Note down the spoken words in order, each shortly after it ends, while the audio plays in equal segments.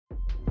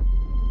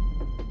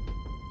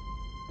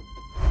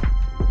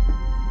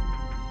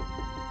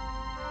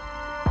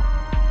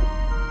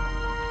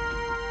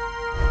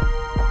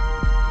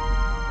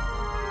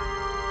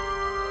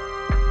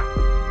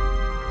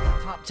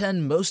top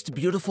 10 most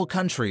beautiful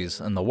countries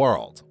in the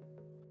world.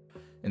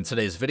 In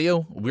today's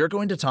video, we're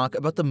going to talk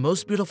about the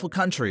most beautiful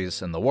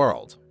countries in the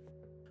world.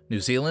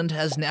 New Zealand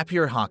has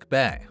Napier Hawke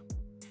Bay.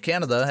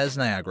 Canada has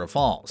Niagara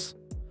Falls.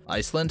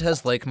 Iceland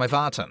has Lake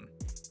Myvatn.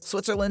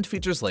 Switzerland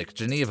features Lake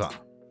Geneva.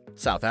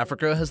 South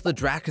Africa has the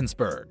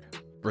Drakensberg.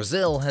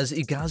 Brazil has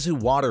Iguazu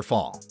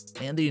waterfall.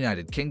 And the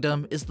United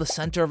Kingdom is the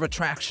center of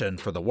attraction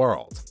for the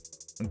world.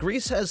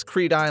 Greece has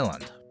Crete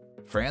Island.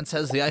 France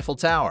has the Eiffel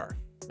Tower.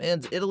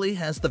 And Italy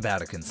has the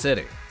Vatican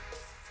City.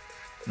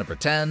 Number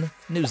 10.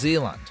 New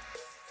Zealand.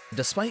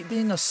 Despite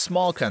being a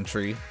small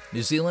country,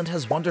 New Zealand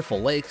has wonderful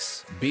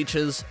lakes,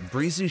 beaches,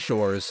 breezy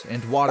shores,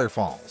 and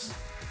waterfalls.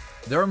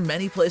 There are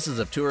many places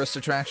of tourist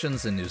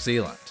attractions in New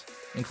Zealand,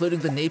 including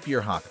the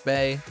Napier Hawke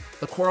Bay,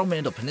 the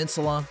Coromandel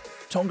Peninsula,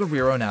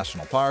 Tongariro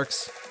National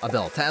Parks,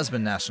 Abel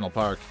Tasman National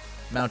Park,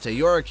 Mount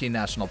Aoraki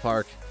National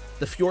Park,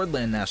 the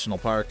Fiordland National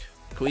Park,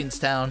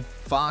 Queenstown,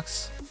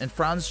 Fox, and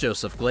Franz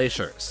Josef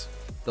Glaciers,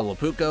 the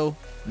Lapuko,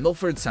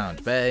 Milford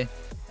Sound Bay,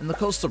 and the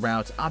coastal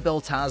route Abel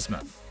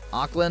Tasman,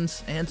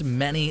 Auckland, and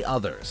many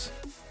others.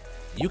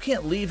 You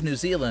can't leave New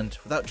Zealand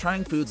without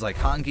trying foods like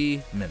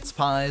hangi, mince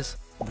pies,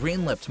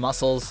 green-lipped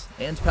mussels,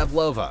 and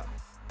pavlova.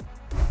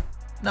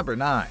 Number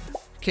 9.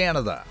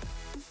 Canada.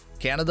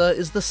 Canada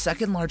is the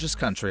second largest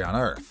country on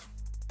Earth.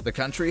 The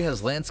country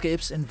has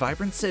landscapes and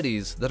vibrant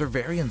cities that are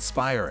very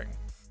inspiring.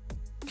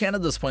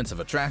 Canada's points of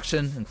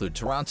attraction include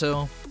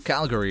Toronto,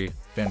 Calgary,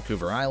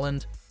 Vancouver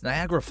Island,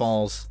 Niagara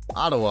Falls,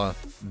 Ottawa,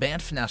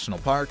 Banff National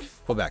Park,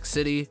 Quebec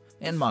City,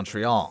 and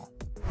Montreal.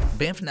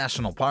 Banff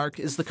National Park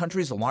is the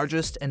country's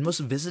largest and most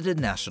visited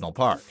national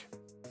park.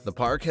 The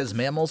park has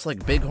mammals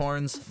like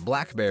bighorns,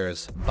 black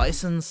bears,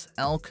 bisons,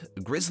 elk,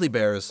 grizzly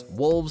bears,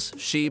 wolves,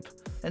 sheep,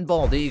 and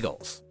bald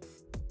eagles.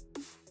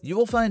 You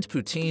will find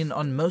poutine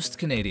on most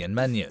Canadian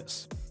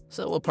menus.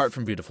 So apart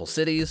from beautiful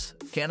cities,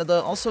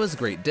 Canada also has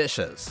great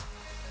dishes.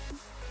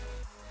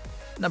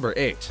 Number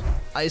 8.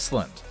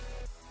 Iceland.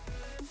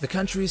 The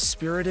country's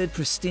spirited,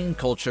 pristine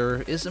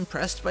culture is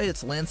impressed by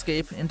its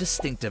landscape and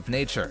distinctive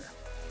nature.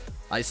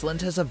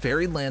 Iceland has a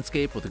varied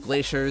landscape with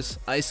glaciers,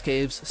 ice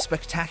caves,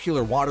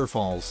 spectacular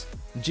waterfalls,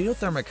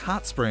 geothermal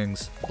hot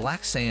springs,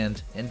 black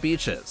sand, and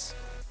beaches.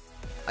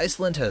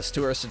 Iceland has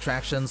tourist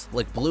attractions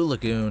like Blue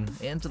Lagoon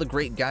and the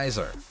Great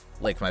Geyser,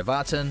 Lake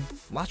Myvatn,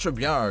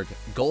 Latrabjarg,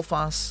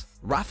 Gullfoss,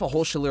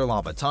 Rafaholshelir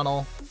Lava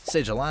Tunnel,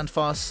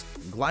 Sejalandfoss,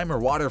 Gleimer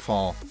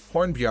Waterfall,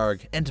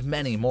 Hornbjarg, and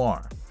many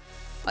more.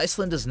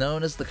 Iceland is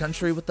known as the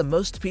country with the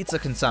most pizza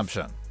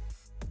consumption.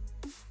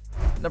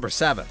 Number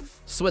 7.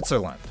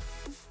 Switzerland.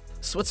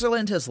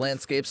 Switzerland has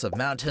landscapes of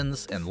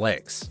mountains and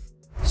lakes.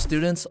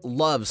 Students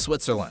love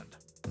Switzerland.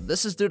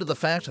 This is due to the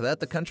fact that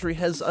the country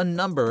has a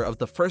number of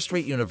the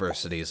first-rate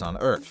universities on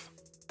Earth.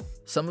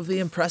 Some of the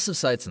impressive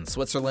sites in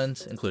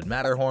Switzerland include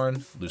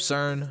Matterhorn,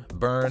 Lucerne,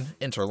 Bern,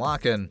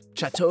 Interlaken,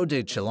 Chateau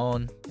de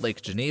Chillon,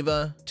 Lake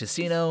Geneva,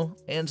 Ticino,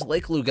 and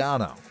Lake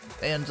Lugano,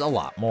 and a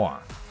lot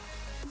more.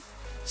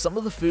 Some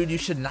of the food you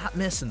should not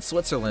miss in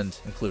Switzerland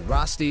include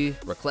rosti,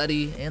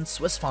 raclette, and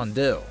Swiss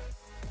fondue.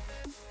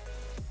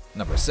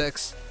 Number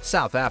 6.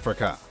 South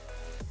Africa.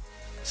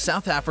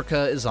 South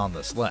Africa is on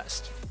this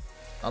list.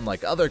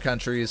 Unlike other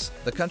countries,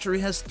 the country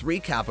has 3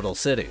 capital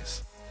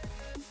cities: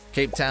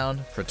 Cape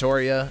Town,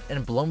 Pretoria,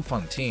 and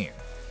Bloemfontein.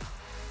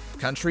 The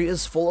country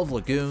is full of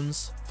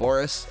lagoons,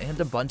 forests, and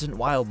abundant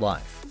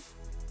wildlife.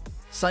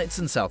 Sites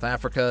in South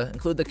Africa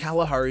include the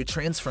Kalahari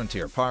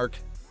Transfrontier Park,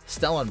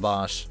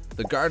 Stellenbosch,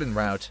 the Garden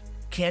Route,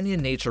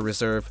 Canyon Nature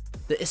Reserve,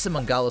 the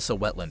Isimangaliso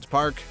Wetland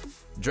Park,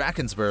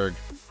 Drakensberg,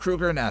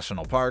 Kruger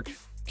National Park,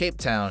 Cape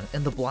Town,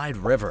 and the Blythe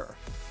River.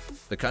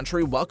 The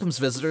country welcomes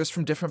visitors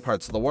from different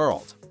parts of the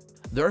world.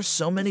 There are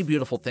so many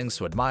beautiful things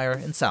to admire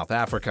in South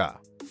Africa,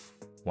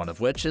 one of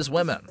which is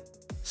women.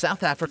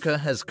 South Africa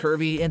has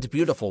curvy and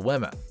beautiful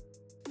women.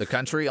 The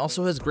country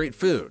also has great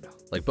food,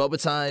 like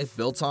bobotie,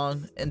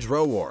 biltong, and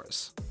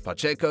rowars,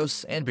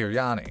 pachecos, and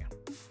biryani.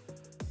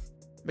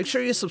 Make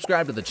sure you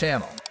subscribe to the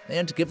channel,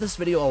 and give this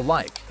video a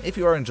like if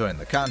you are enjoying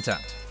the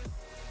content.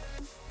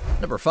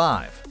 Number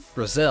 5.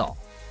 Brazil.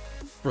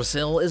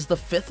 Brazil is the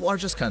 5th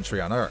largest country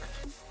on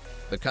Earth.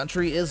 The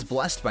country is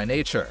blessed by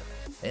nature,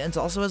 and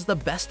also has the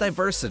best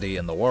diversity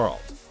in the world.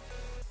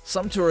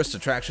 Some tourist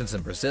attractions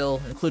in Brazil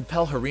include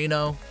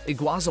Pelherino,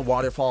 Iguazu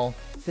Waterfall,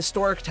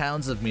 historic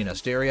towns of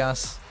Minas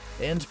Gerais,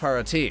 and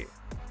Paraty.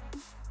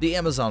 The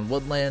Amazon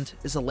woodland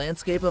is a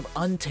landscape of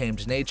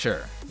untamed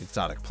nature,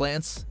 exotic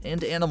plants,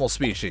 and animal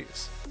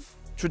species.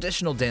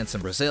 Traditional dance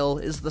in Brazil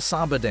is the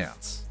samba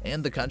dance,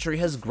 and the country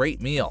has great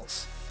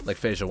meals, like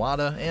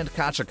feijoada and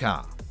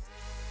cachacá.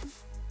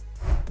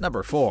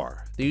 Number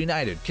 4. The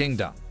United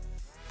Kingdom.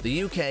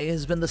 The UK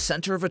has been the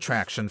center of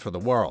attraction for the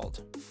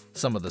world.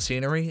 Some of the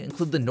scenery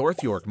include the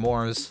North York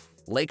Moors,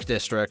 Lake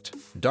District,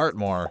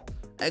 Dartmoor,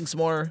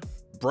 Exmoor,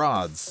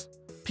 Broads,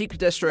 Peak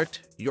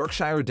District,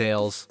 Yorkshire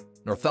Dales,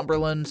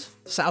 Northumberland,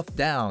 South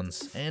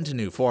Downs, and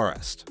New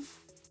Forest.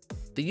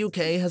 The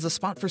UK has a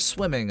spot for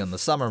swimming in the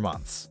summer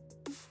months.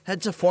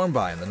 Head to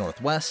Formby in the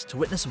northwest to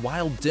witness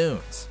wild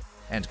dunes,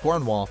 and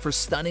Cornwall for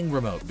stunning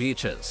remote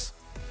beaches.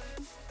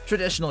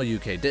 Traditional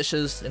UK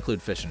dishes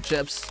include fish and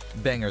chips,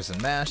 bangers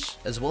and mash,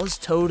 as well as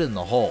toad in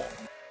the hole.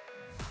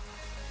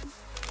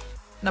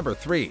 Number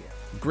 3.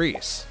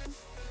 Greece.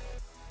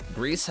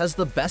 Greece has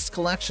the best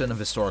collection of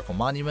historical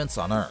monuments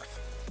on Earth.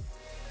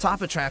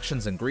 Top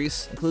attractions in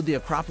Greece include the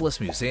Acropolis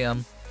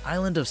Museum,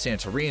 Island of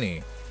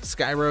Santorini,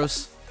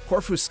 Skyros,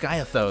 Corfu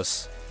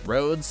Skiathos,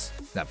 Rhodes,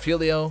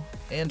 Naphtali,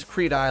 and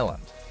Crete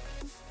Island.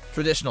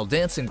 Traditional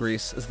dance in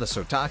Greece is the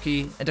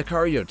Sotaki and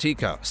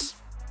Akariotikos.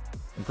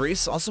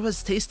 Greece also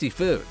has tasty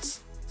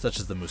foods, such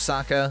as the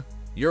moussaka,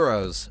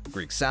 gyros,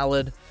 Greek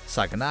salad,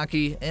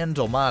 saganaki, and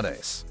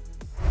dolmades.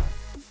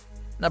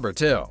 Number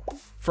 2.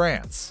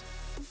 France.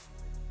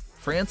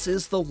 France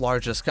is the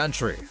largest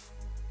country.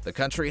 The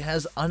country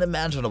has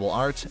unimaginable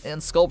art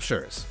and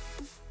sculptures,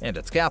 and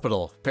its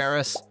capital,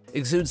 Paris,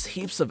 exudes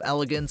heaps of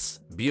elegance,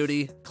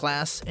 beauty,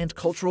 class, and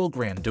cultural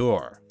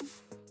grandeur.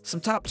 Some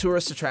top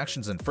tourist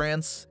attractions in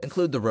France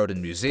include the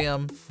Rodin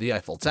Museum, the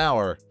Eiffel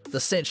Tower, the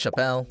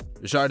Sainte-Chapelle,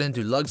 Jardin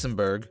du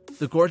Luxembourg,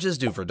 the Gorges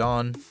du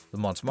Verdon, the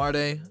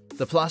Montmartre,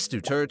 the Place du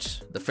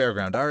Tertre, the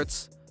Fairground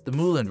Arts, the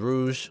Moulin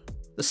Rouge,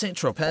 the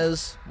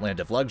Saint-Tropez,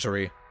 Land of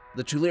Luxury,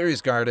 the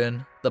Tuileries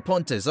Garden, the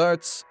Pont des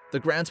Arts, the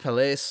Grand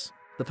Palais,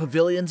 the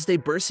Pavilions des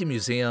Bercy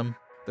Museum,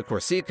 the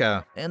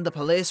Corsica, and the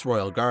Palais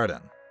Royal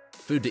Garden.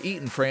 Food to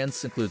eat in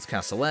France includes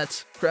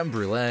cassoulet, crème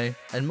brûlée,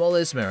 and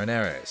moles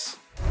marinaires.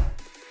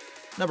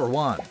 Number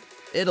 1.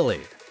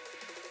 Italy.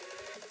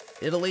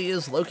 Italy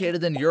is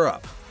located in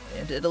Europe,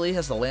 and Italy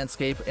has a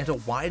landscape and a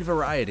wide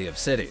variety of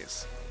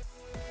cities.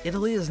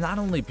 Italy is not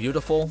only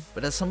beautiful,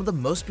 but has some of the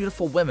most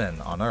beautiful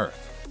women on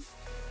Earth.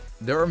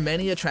 There are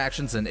many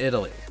attractions in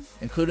Italy,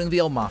 including the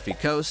Amalfi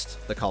Coast,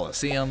 the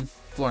Colosseum,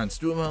 Florence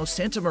Duomo,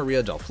 Santa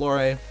Maria del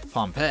Fiore,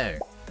 Pompeii,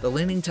 the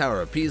Leaning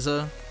Tower of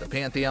Pisa, the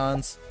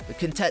Pantheons, the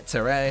Quintet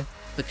Terre,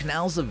 the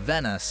Canals of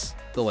Venice,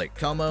 the Lake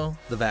Como,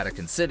 the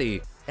Vatican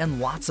City, and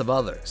lots of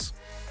others.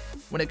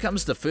 When it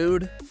comes to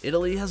food,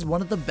 Italy has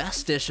one of the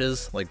best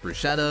dishes like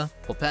bruschetta,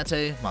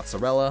 polpette,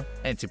 mozzarella,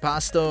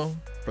 antipasto,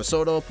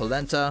 prosciutto,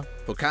 polenta,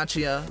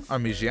 focaccia,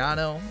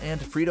 armigiano,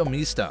 and fritto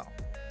misto.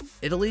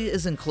 Italy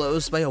is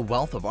enclosed by a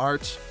wealth of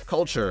art,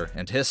 culture,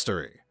 and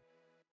history.